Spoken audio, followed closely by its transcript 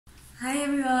Hi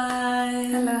everyone!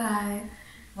 Hello, hi.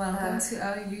 Welcome to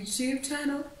our YouTube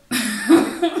channel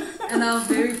and our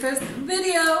very first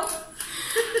video.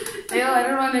 Yo, I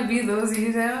don't want to be those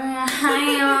you say,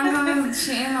 hi, welcome to the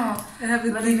channel. I have a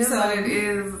But theme it is what it song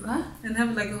is. Huh? and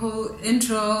have like a whole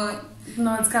intro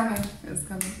No, it's coming. It's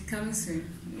coming. coming soon.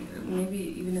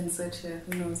 Maybe even in search here.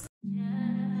 Who knows?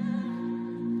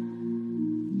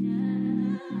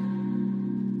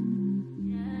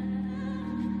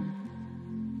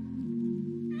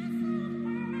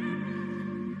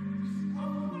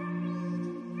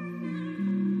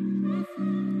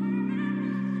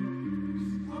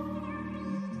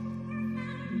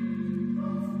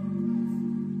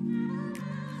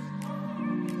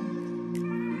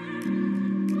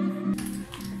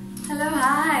 Hello,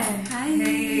 hi. Hi!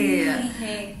 Hey.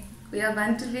 Hey! We are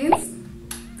Bantu Beans.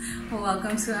 Well,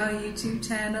 welcome to our YouTube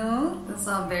channel. This is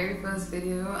our very first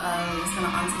video. We're just going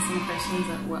to answer some questions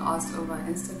that were asked over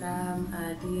Instagram,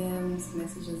 DMs,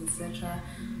 messages, etc.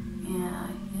 Yeah.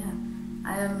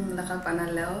 I am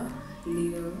Lakapana Leo.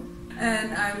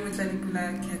 And I'm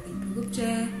Mutlalipula Kathy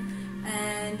Pugupje.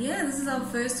 And yeah, this is our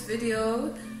first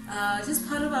video. Just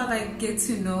part of our like get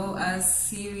to know us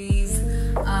series.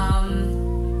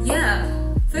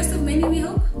 Yeah, first of many we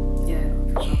hope. Yeah.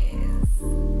 Yes.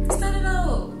 We started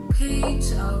our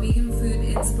page, our vegan food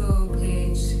inspo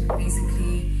page,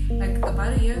 basically like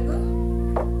about a year ago.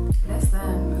 Less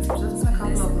than. It's just a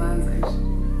couple of months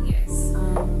actually. Yes.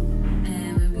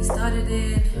 And when we started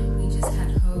it, we just had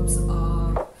hopes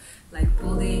of like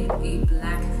building a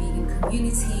black vegan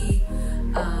community.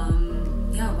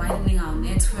 Yeah, widening our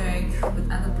network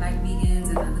with other black vegans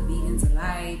and other vegans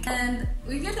alike. And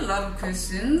we get a lot of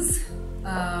questions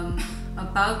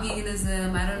about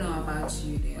veganism. I don't know about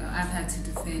you, Leo. I've had to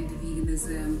defend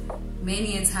veganism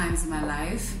many a times in my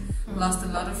life. Lost a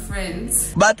lot of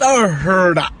friends. But I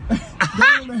heard that.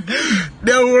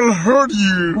 They will hurt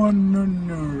you. Oh,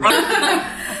 no.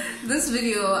 This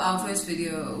video, our first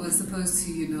video, was supposed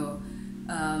to,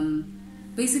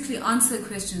 basically answer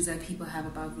questions that people have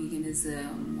about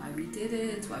veganism, why we did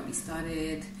it, why we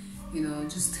started,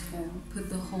 just put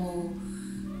the whole,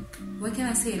 what can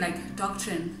I say, like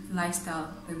doctrine, lifestyle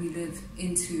that we live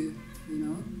into,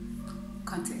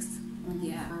 context.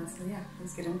 Yeah. So yeah,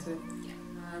 let's get into it. Yeah.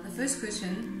 The first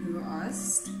question we were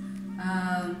asked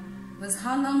was,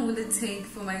 how long will it take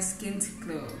for my skin to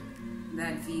glow?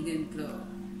 That vegan glow.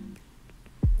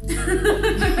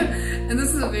 And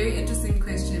this is a very interesting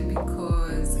question because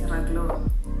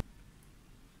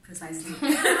precisely.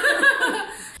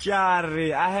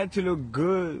 Sorry, I had to look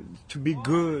good to be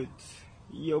good.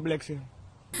 Yo, Blexi.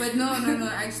 But no,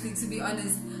 actually, to be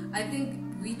honest, I think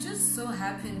we just so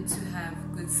happen to have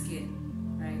good skin,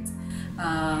 right?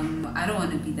 I don't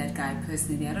want to be that guy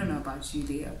personally. I don't know about you,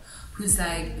 Leo, who's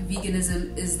like,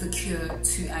 veganism is the cure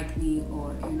to acne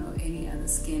or, any other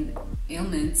skin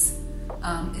ailments.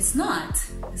 It's not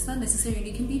necessarily.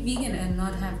 You can be vegan and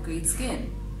not have great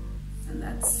skin, and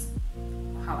that's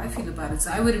how I feel about it.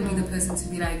 So I wouldn't be the person to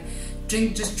be like,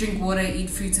 just drink water, eat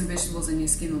fruits and vegetables, and your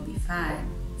skin will be fine.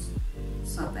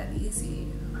 It's not that easy.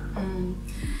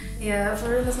 Yeah, for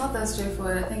real, it's not that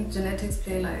straightforward. I think genetics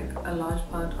play like a large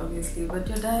part, obviously, but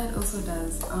your diet also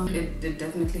does. It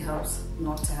definitely helps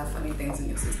not to have funny things in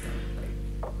your system.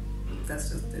 Like, that's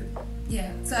just it.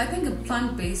 Yeah, so I think a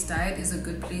plant-based diet is a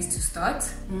good place to start.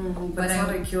 But it's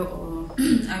not a cure-all.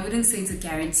 I wouldn't say it's a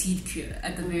guaranteed cure,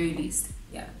 at the very least.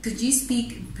 Yeah. Could you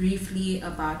speak briefly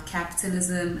about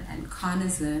capitalism and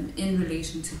carnism in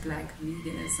relation to black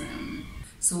veganism?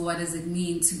 So what does it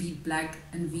mean to be black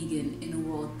and vegan in a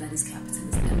world that is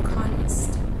capitalist and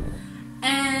carnist?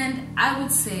 And I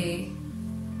would say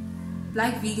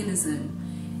black veganism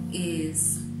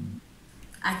is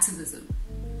activism.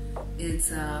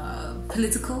 It's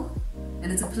political,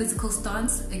 and it's a political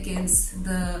stance against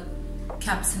the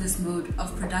capitalist mode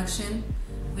of production,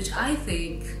 which I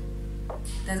think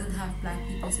doesn't have black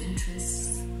people's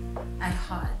interests at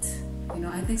heart.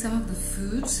 I think some of the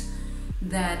foods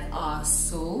that are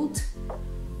sold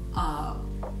are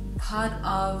part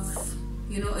of,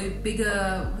 a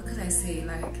bigger, what could I say,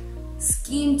 like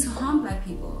scheme to harm black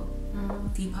people.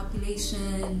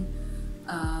 Depopulation,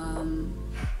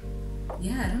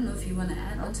 yeah, I don't know if you want to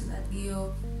add on to that,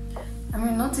 Leo. I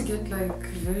mean, not to get like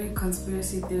very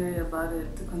conspiracy theory about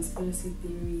it,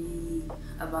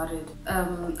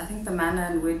 I think the manner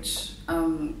in which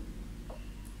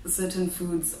certain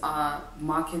foods are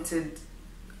marketed,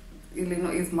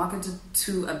 is marketed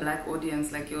to a black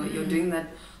audience. Like you're doing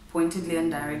that pointedly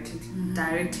and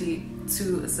directly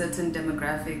to a certain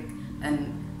demographic,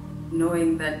 and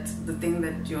knowing that the thing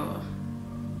that you're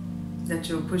that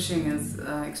you're pushing is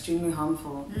extremely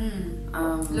harmful.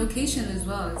 Location as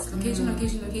well. It's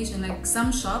location. Like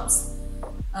some shops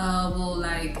will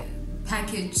like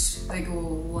package, like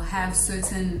will have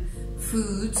certain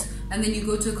foods, and then you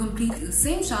go to the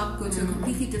same shop, go to a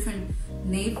completely different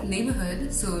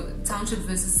neighborhood, so township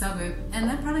versus suburb, and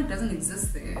that product doesn't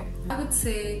exist there. I would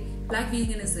say black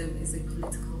veganism is a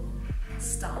political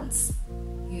stance,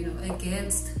 you know,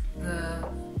 against the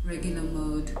regular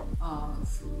mode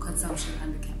of consumption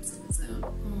under capitalism.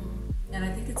 And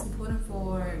I think it's important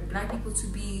for black people to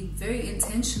be very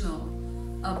intentional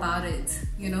about it,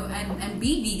 you know, and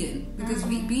be vegan, because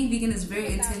being vegan is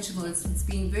very intentional. It's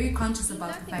being very conscious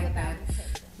about the fact that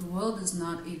the world is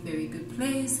not a very good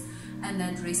place, and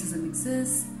that racism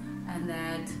exists, and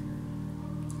that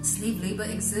slave labor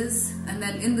exists, and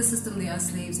that in the system there are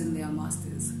slaves and there are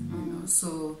masters, you know.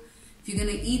 So if you're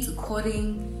gonna eat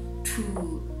according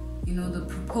to, you know, the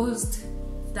proposed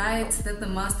diet that the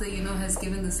master, you know, has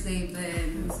given the slave,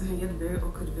 then it's gonna get very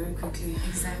awkward very quickly.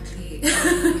 Exactly.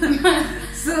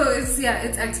 So it's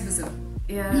activism.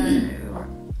 Yeah,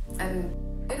 and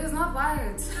it is not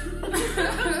white.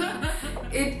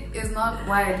 It is not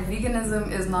white.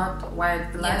 Veganism is not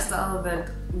white. The lifestyle that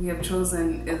we have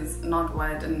chosen is not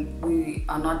white, and we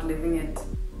are not living it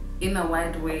in a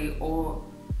white way or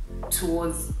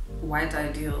towards white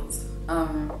ideals.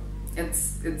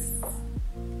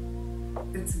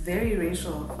 It's very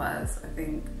racial for us, I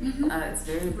think. It's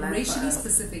very black, racially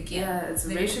specific. Yeah, it's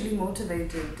racially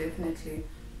motivated, definitely.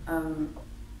 I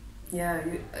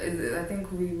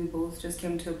think we both just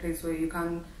came to a place where you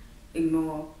can't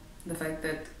ignore the fact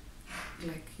that,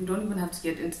 like, you don't even have to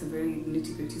get into the very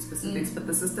nitty-gritty specifics, but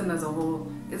the system as a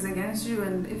whole is against you,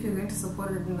 and if you're going to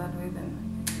support it in that way,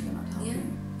 then you're not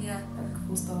helping. Like,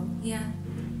 full stop.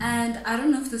 And I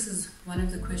don't know if this is one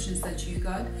of the questions that you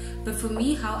got, but for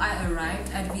me, how I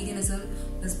arrived at veganism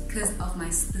was because of my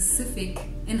specific,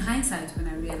 in hindsight when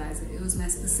I realized it was my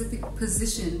specific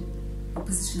position or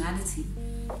positionality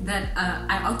that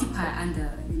I occupy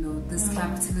under, you know, this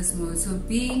capitalist mode. So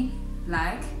being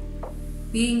black,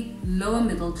 being lower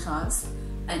middle class,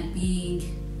 and being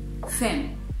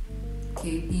femme,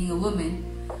 okay, being a woman,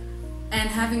 and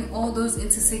having all those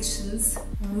intersections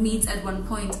meet at one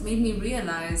point made me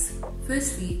realize,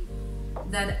 firstly,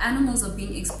 that animals are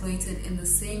being exploited in the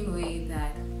same way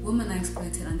that women are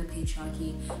exploited under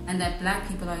patriarchy, and that black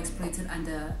people are exploited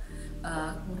under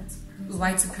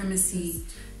white supremacy,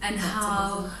 and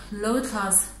how lower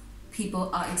class people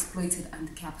are exploited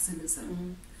under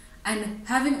capitalism. And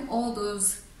having all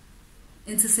those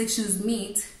intersections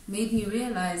meet made me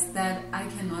realize that I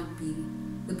cannot be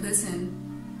the person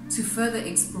to further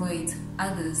exploit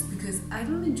others, because I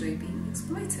don't enjoy being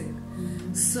exploited.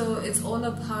 So it's all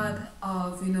a part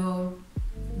of, you know,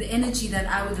 the energy that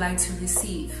I would like to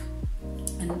receive,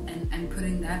 and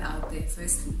putting that out there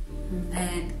firstly.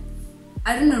 And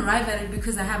I didn't arrive at it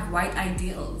because I have white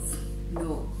ideals.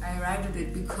 No, I arrived at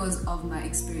it because of my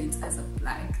experience as a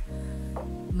black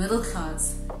middle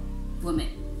class woman.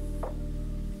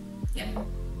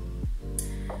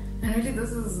 And really,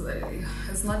 this is,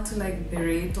 it's not to like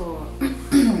berate or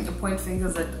point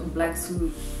fingers at blacks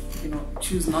who, you know,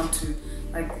 choose not to.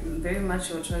 Like, very much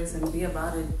your choice, and be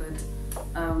about it, but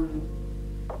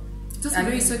just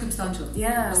very circumstantial.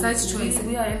 Besides choice,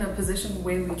 we are in a position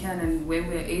where we can and where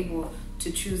we're able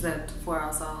to choose that for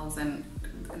ourselves, and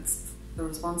it's the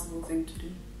responsible thing to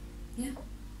do.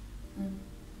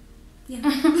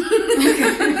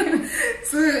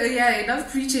 So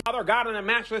enough preaching. Father God, in the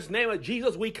matchless name of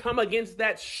Jesus, we come against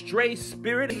that stray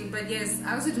spirit. But yes,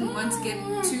 I also didn't want to get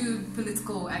too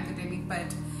political, academic,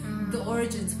 but the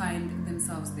origins find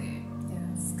themselves there.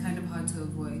 It's kind of hard to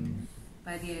avoid.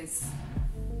 But yes,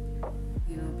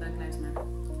 you know, Black Lives Matter.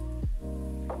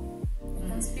 You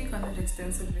can speak on it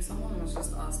extensively. Someone was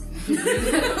just asking. You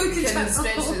can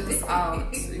stretch this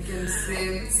out. You can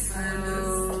say it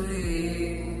slowly.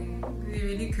 We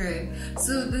really could.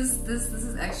 So this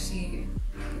is actually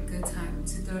a good time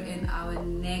to throw in our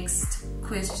next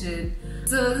question.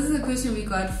 So this is a question we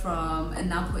got from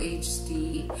Napo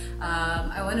HD.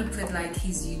 I want to put like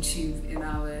his YouTube in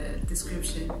our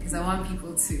description because I want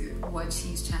people to watch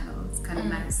his channel. It's kind of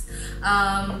nice.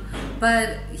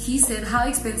 But he said, how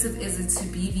expensive is it to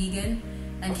be vegan,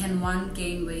 and can one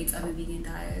gain weight on a vegan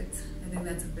diet? I think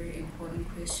that's a very important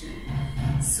question.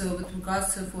 So with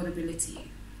regards to affordability,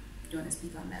 do you want to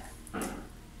speak on that?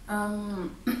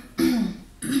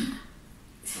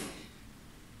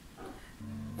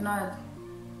 You know what?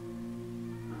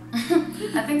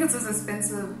 I think it's as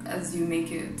expensive as you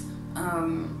make it.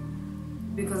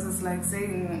 Because it's like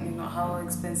saying, you know, how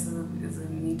expensive is a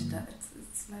meat diet?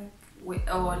 It's like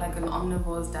or like an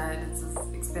omnivore's diet, it's as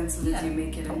expensive as you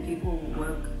make it, and people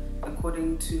work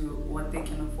according to what they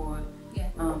can afford. Yeah.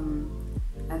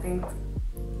 I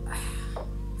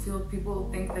feel people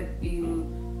think that you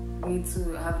need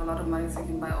to have a lot of money so you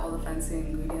can buy all the fancy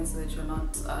ingredients so that you're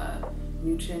not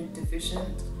nutrient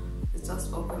deficient. It's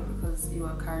just open because you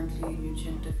are currently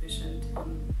nutrient deficient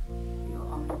on your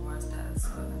omnivore's diet. So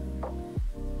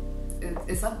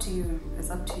it's up to you. It's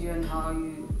up to you and how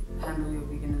you handle your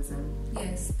veganism.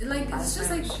 Yes, like it's just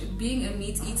like being a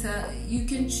meat eater. You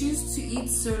can choose to eat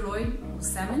sirloin or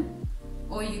salmon,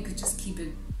 or you could just keep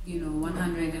it,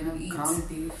 100 and eat ground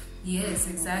beef. Yes,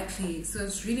 exactly. So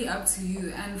it's really up to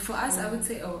you. And for us, I would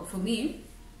say, for me,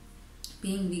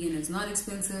 being vegan is not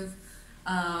expensive.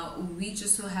 We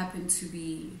just so happen to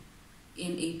be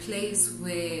in a place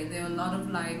where there are a lot of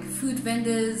like food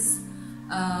vendors,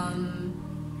 and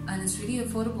it's really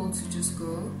affordable to just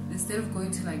go, instead of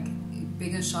going to like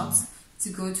bigger shops, to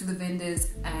go to the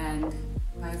vendors and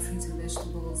buy fruits and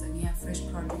vegetables, and you have fresh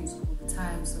produce all the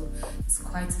time. So it's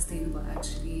quite sustainable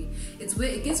actually. It's where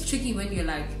it gets tricky when you're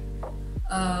like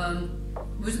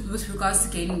with regards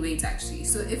to gaining weight actually.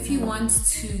 So if you want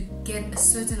to get a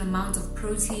certain amount of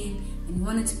protein and you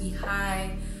want it to be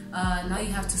high, now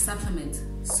you have to supplement.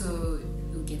 So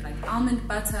you'll get like almond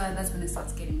butter, that's when it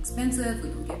starts getting expensive. Or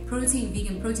you'll get protein,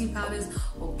 vegan protein powders,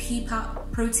 or pea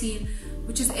protein,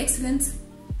 which is excellent,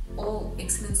 all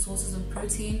excellent sources of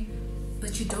protein,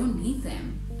 but you don't need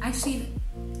them. Actually,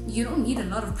 you don't need a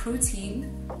lot of protein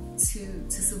to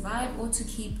survive or to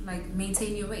keep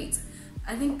maintain your weight.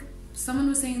 I think someone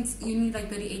was saying you need like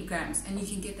 38 grams, and you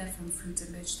can get that from fruits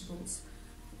and vegetables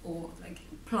or like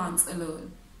plants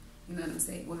alone, you know what I'm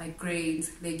saying, or like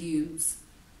grains, legumes.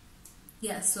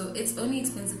 Yeah, so it's only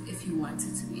expensive if you want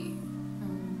it to be.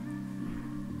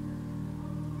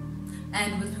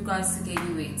 And with regards to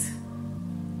gaining weight,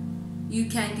 you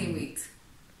can gain weight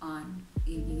on a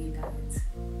vegan diet.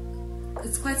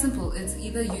 It's quite simple. It's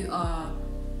either you are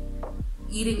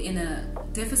eating in a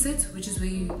deficit, which is where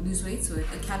you lose weight, so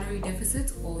a calorie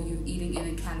deficit, or you're eating in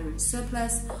a calorie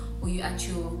surplus, or you're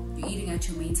eating at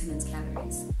your maintenance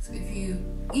calories. So if you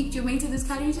eat your maintenance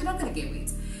calories, you're not going to gain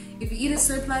weight. If you eat a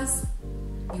surplus,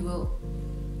 you will.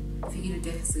 If you eat a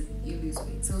deficit, you lose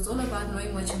weight. So it's all about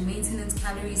knowing what your maintenance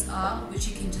calories are, which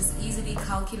you can just easily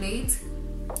calculate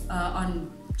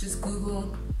on just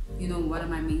Google, what are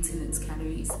my maintenance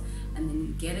calories, and then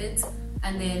you get it,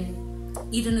 and then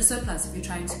eat in a surplus if you're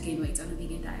trying to gain weight on a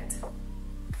vegan diet.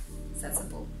 It's that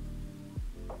simple.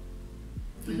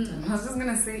 I was just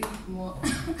gonna say eat more.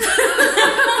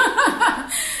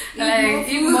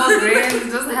 Eat more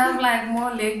grains, just have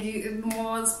more legumes,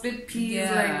 more split peas,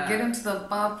 get into the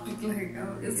pop.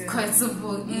 It's quite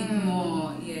simple. Eat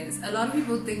more. Yes, a lot of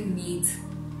people think meat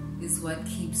is what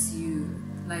keeps you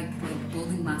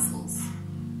building muscles.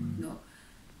 No,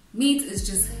 meat is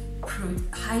just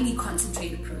highly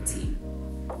concentrated protein.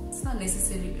 It's not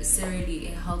necessarily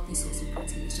a healthy source of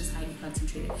protein. It's just highly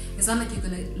concentrated. It's not like you're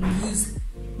gonna lose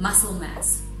muscle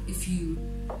mass if you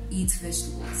eat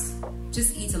vegetables.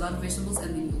 Just eat a lot of vegetables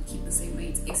and then you'll keep the same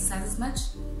weight. Exercise as much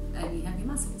and you have your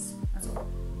muscles. That's all.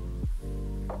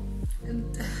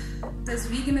 And does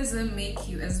veganism make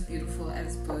you as beautiful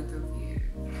as both of you?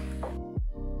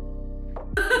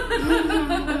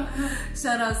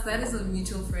 Shout outs, that is a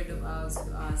mutual friend of ours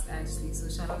who asked actually, so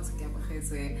shout out to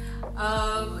Gabachese.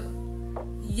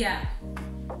 Yeah.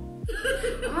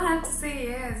 I'm gonna have to say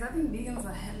yes. I think vegans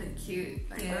are hella cute.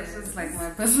 That's just my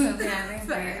personal opinion. I think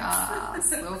they are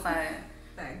so fine.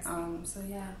 Thanks. So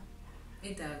yeah,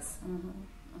 it does.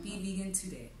 Be vegan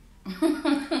today.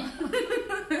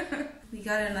 We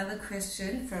got another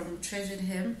question from Treasured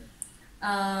Him.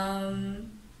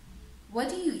 What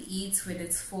do you eat when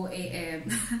it's 4 a.m.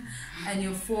 and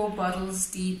your 4 bottles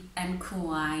deep and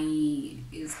Kauai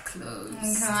is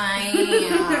closed?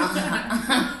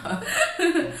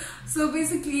 So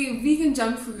basically, vegan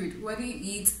junk food. What do you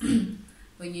eat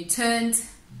when you turned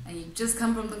and you just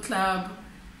come from the club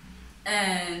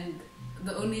and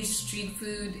the only street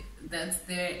food that's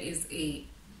there is a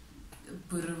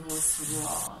boerewors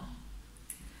raw?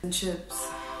 And chips.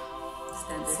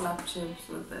 Standard. Slap chips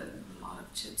with a lot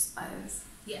of chip spice.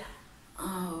 Yeah.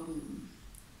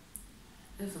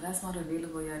 If that's not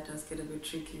available, it does get a bit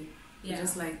tricky. Yeah.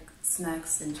 Just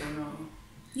snacks in general.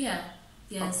 Yeah.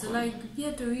 Yeah, popcorn.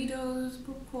 So Doritos,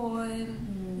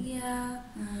 popcorn. Yeah.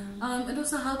 It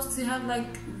also helps to have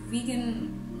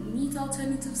vegan meat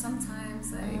alternatives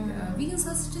sometimes. Vegan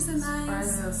sausages are nice. Fry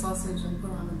the sausage and put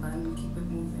it on a bun and keep it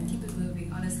moving. Keep it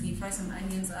moving, honestly. Fry some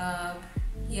onions up.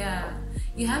 Yeah,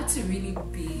 you have to really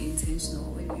be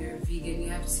intentional when you're vegan.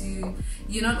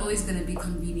 You're not always going to be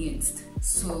convenienced.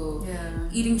 So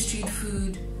eating street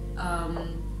food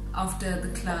after the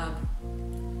club,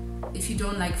 if you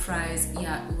don't like fries,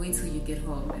 wait till you get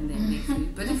home and then make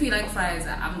food. But if you like fries,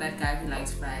 I'm that guy who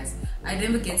likes fries. I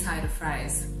never get tired of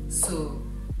fries, so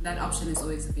that option is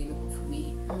always available for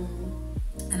me.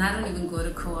 And I don't even go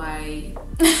to Kauai.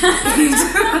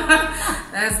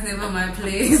 That's never my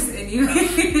place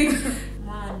anyway.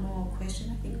 One more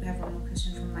question. I think we have one more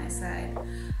question from my side.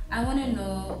 I want to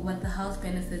know what the health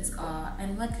benefits are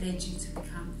and what led you to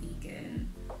become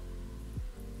vegan.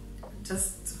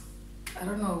 Just, I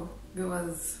don't know, it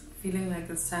was feeling like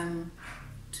it's time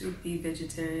to be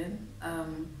vegetarian,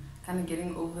 kind of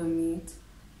getting over meat,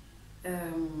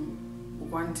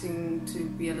 wanting to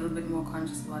be a little bit more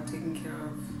conscious about taking care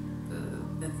of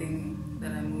the thing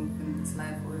that I move in this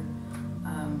life with,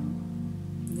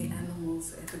 the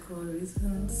animals, ethical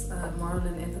reasons, moral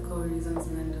and ethical reasons,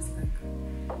 and then just like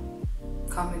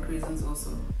karmic reasons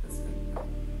also. Just like,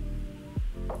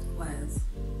 wise.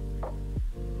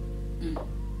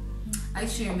 I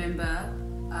actually remember,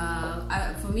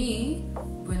 for me,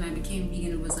 when I became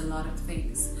vegan, it was a lot of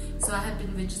things. So I had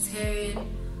been vegetarian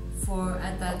for,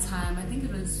 at that time, I think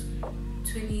it was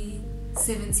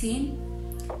 2017.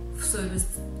 So it was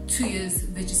 2 years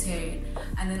vegetarian.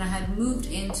 And then I had moved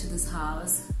into this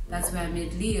house. That's where I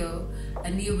met Leo.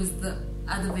 And Leo was the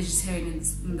other vegetarian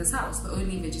in this house, the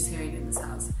only vegetarian in this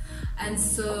house. And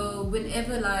so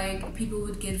whenever like people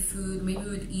would get food, maybe we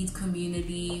would eat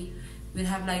communally, we'd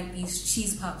have like these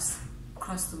cheese puffs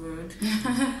across the road.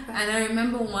 And I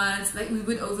remember once, like we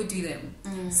would overdo them.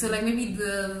 So like maybe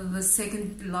the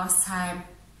second last time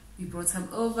we brought some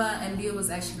over, and Leo was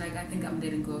actually like, I think I'm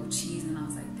letting go of cheese. And I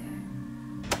was like, damn.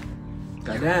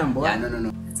 Goddamn, boy. Yeah,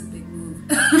 no. That's a big move.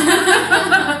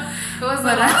 It was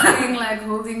the last thing like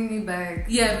holding me back.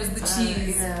 Yeah, it was the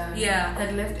cheese. Yeah. I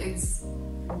had left eggs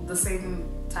the same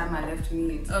time I left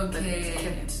meat. Okay.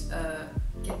 But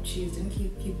kept cheese, didn't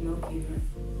keep milk even.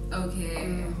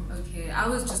 Okay. I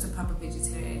was just a proper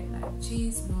vegetarian, like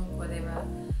cheese, milk, whatever.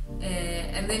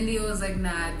 And then Leo was like,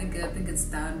 nah, I think it's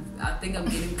done. I think I'm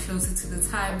getting closer to the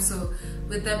time. So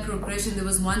with that progression, there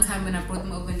was one time when I brought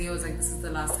them over and Leo was like, this is the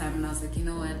last time. And I was like, you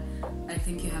know what? I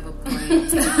think you have a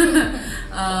point.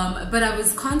 But I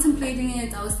was contemplating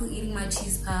it. I was still eating my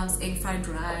cheese puffs, egg fried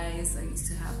rice. I used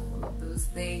to have all of those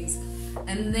things.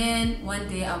 And then one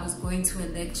day I was going to a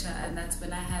lecture, and that's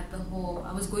when I had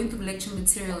I was going through lecture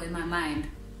material in my mind.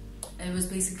 And it was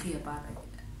basically about like,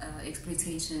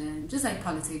 exploitation, just like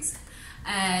politics,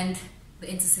 and the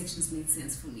intersections made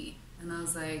sense for me. And I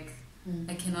was like,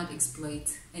 I cannot exploit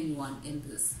anyone in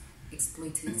this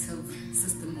exploitative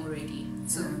system already.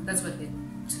 So that's what led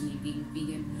to me being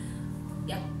vegan.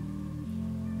 Yeah.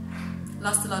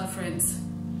 Lost a lot of friends.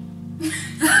 You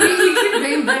keep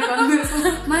going back on this.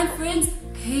 My friends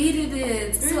hated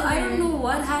it. So I don't know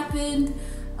what happened.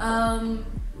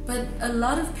 But a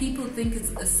lot of people think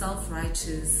it's a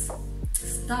self-righteous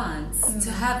stance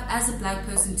to have as a black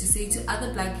person to say to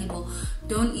other black people,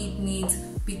 don't eat meat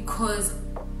because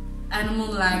animal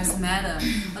lives matter.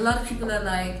 A lot of people are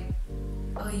like,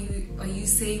 are you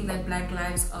saying that black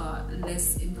lives are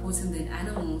less important than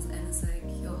animals? And it's like,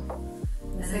 yo,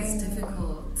 that is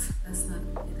difficult. That's not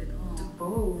it at all. To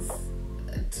both.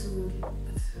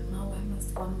 Now why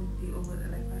must one be over there?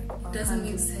 Like, it doesn't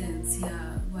make sense.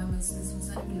 Yeah, why must this? It's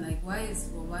not even like, why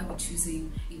are we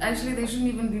choosing? Actually, they shouldn't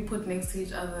even be put next to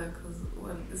each other, because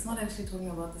it's not actually talking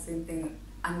about the same thing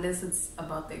unless it's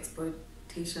about the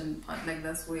exploitation part. Like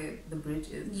that's where the bridge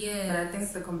is. Yeah. But I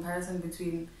think the comparison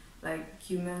between like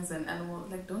humans and animals,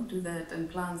 like don't do that, and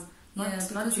plants. Not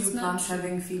you plants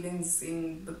having feelings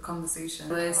in the conversation.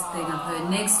 First thing I've heard,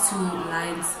 next to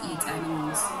lions eat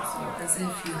animals. So as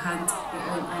if you hunt your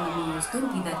own animals. Don't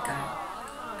be that guy.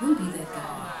 Don't be that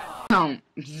guy. Don't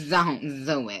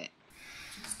do it.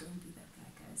 Just don't be that guy,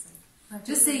 guys. Like,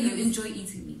 just say you enjoy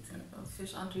eating meat.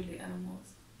 Fish aren't really animals.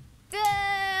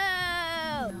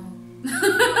 No.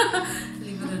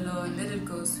 Leave it alone. Let it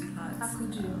go, sweetheart. How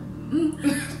could you?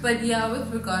 But yeah,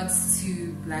 with regards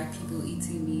to black people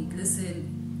eating meat,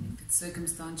 listen, if it's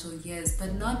circumstantial, yes,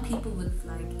 but not people with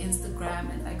like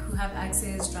Instagram and like who have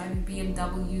access, driving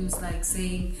BMWs, like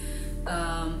saying,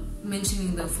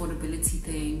 mentioning the affordability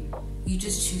thing. You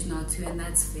just choose not to, and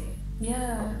that's fair.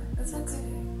 Yeah, that's okay.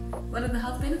 What are the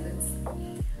health benefits?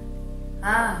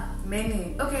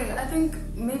 Many. Okay, I think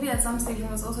maybe at some stage we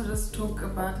must also just talk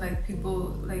about like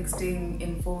people like staying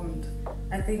informed.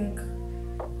 I think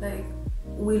like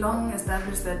we long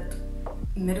established that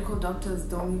medical doctors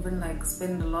don't even like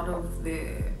spend a lot of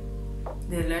their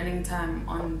their learning time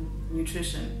on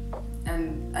nutrition.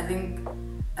 And I think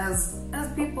as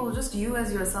people, just you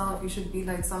as yourself, you should be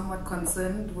like somewhat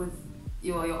concerned with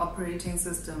your operating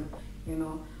system, you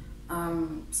know.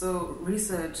 So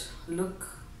research, look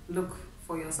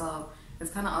for yourself.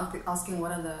 It's kind of asking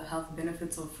what are the health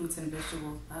benefits of fruits and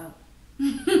vegetables.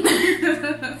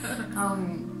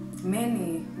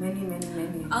 Many.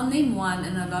 I'll name one,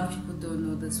 and a lot of people don't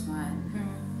know this one.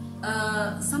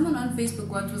 Someone on Facebook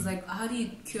once was like, how do you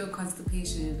cure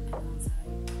constipation? And I was like,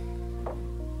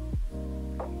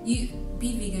 you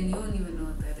be vegan, you don't even know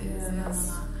what that is. Yeah, no.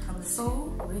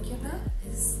 So regular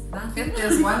is nothing. If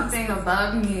there's one thing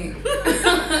about me,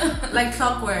 like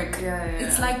clockwork. Yeah.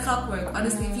 It's like clockwork.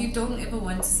 Honestly, if you don't ever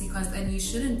want to see and you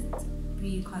shouldn't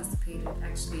be constipated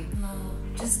actually. No.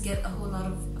 Just get a whole lot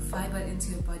of fiber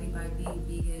into your body by being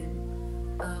vegan.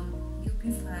 You'll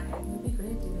be fine. You'll be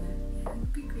great, dude. Yeah,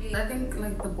 you'll be great. I think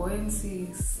like the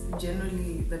buoyancy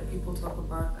generally that people talk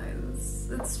about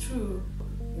it's true.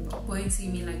 You know. Buoyancy,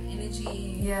 you mean like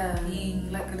energy? Yeah,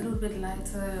 being like a little bit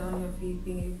lighter on your feet,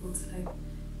 being able to like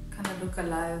kind of look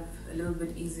alive a little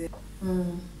bit easier.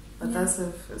 But that's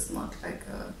if it's not like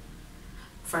a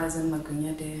fries and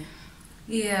magunya day.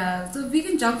 Yeah, so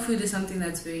vegan junk food is something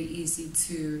that's very easy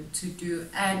to do,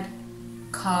 and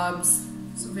carbs.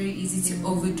 So very easy to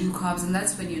overdo carbs, and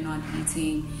that's when you're not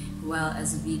eating well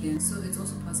as a vegan. So it's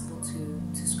also possible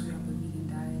to screw up a vegan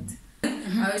diet.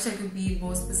 I wish I could be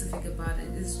more specific about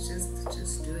it. It's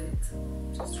just do it.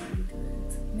 Just really do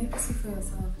it. Maybe see for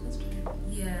yourself. Just try it.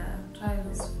 Yeah. Try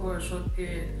this for a short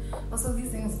period. Also,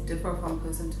 these things differ from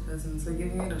person to person, so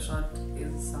giving it a shot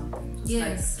is something. Just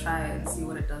Yes. like try and see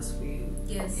what it does for you.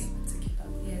 Yes. In particular.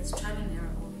 Yes, trial and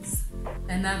error always.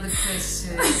 Another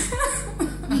question.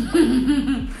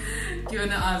 Do you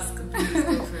want to ask? Please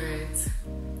go for it.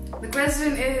 The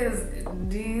question is,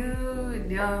 do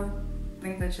y'all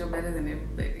think that you're better than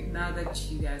everybody? Now that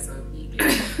you guys are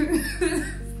vegan.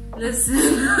 Listen.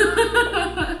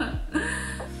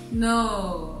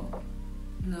 No,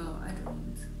 I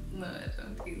don't. No, I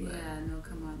don't either. Yeah, no,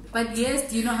 come on. But yes,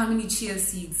 do you know how many chia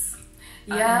seeds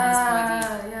are in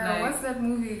Yeah. Like, What's that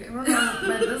movie? I don't know,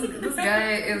 but this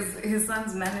guy is his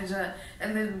son's manager,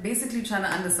 and they're basically trying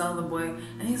to undersell the boy.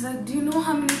 And he's like, "Do you know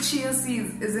how many chia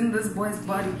seeds is in this boy's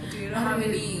body? Do you know how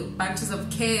many bunches of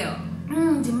kale?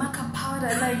 The maca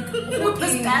powder, like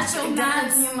Pistachio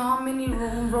nuts. You know how many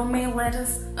romaine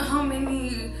lettuce? How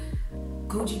many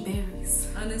goji berries?"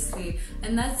 Honestly,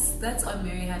 and that's on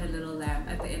Mary Had a Little Lamb.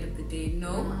 At the end of the day,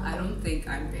 no, I don't think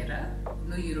I'm better.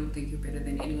 No, you don't think you're better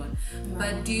than anyone. No,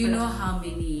 but do you know how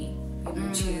many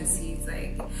chia seeds?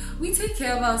 Like, we take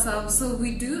care of ourselves, so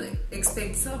we do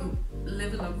expect some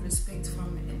level of respect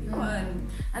from everyone.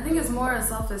 I think it's more a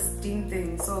self-esteem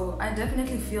thing. So I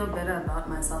definitely feel better about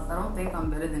myself. I don't think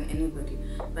I'm better than anybody,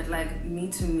 but like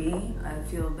me, I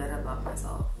feel better about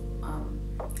myself.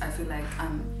 I feel like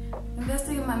I'm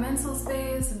investing in my mental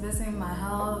space, investing in my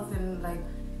health, and like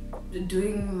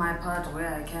doing my part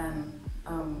where I can.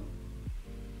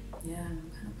 Yeah, I'm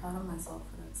kind of proud of myself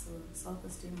for that. So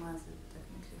self-esteem wise, it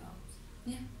definitely helps.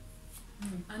 Yeah.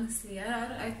 Honestly,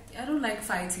 I don't like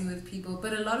fighting with people,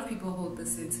 but a lot of people hold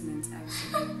this sentiment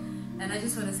actually. And I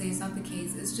just want to say it's not the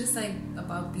case. It's just like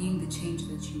about being the change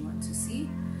that you want to see,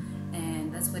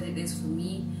 and that's what it is for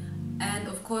me. And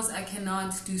of course, I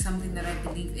cannot do something that I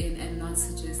believe in and not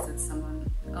suggest that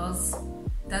someone else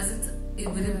does it. It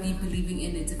wouldn't be believing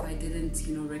in it if I didn't,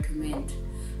 recommend.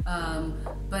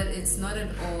 But it's not at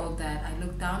all that I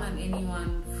look down on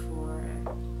anyone for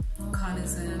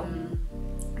carnism.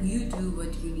 You do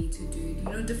what you need to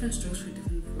do. Different strokes for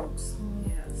different folks.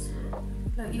 Yeah, so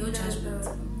like no judgment.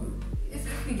 If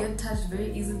you get touched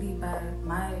very easily by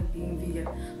my being vegan,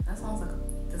 that sounds like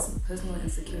that's a personal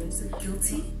insecurity. It's a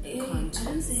guilty conscience. I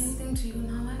didn't say anything to you.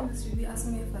 Now why must you be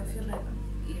asking me if I feel like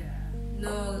Yeah.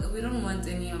 No, we don't want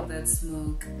any of that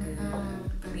smoke.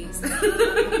 Please.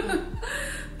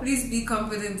 Please be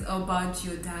confident about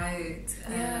your diet.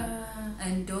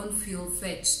 And don't feel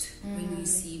fetched when you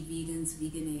see vegans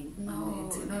veganing on the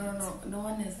internet. No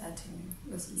one is at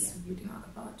you. This is really not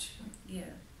about you.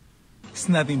 Yeah. It's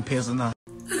nothing personal.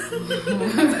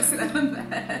 That's not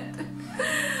bad.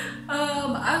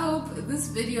 I hope this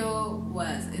video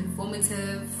was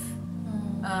informative.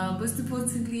 Most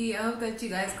importantly, I hope that you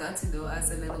guys got to know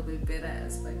us a little bit better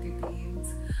as Spiky Beans.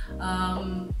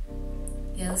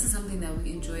 Yeah, this is something that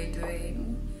we enjoy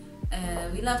doing.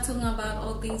 We love talking about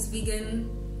all things vegan,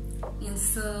 and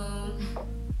so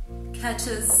catch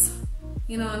us,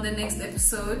 on the next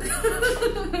episode.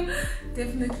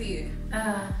 Definitely.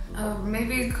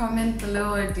 Maybe comment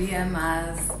below or DM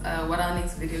us what our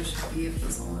next video should be if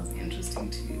this one was interesting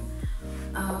to you.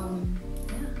 Yeah.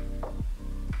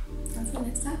 Until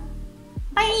next time.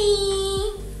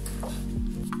 Bye.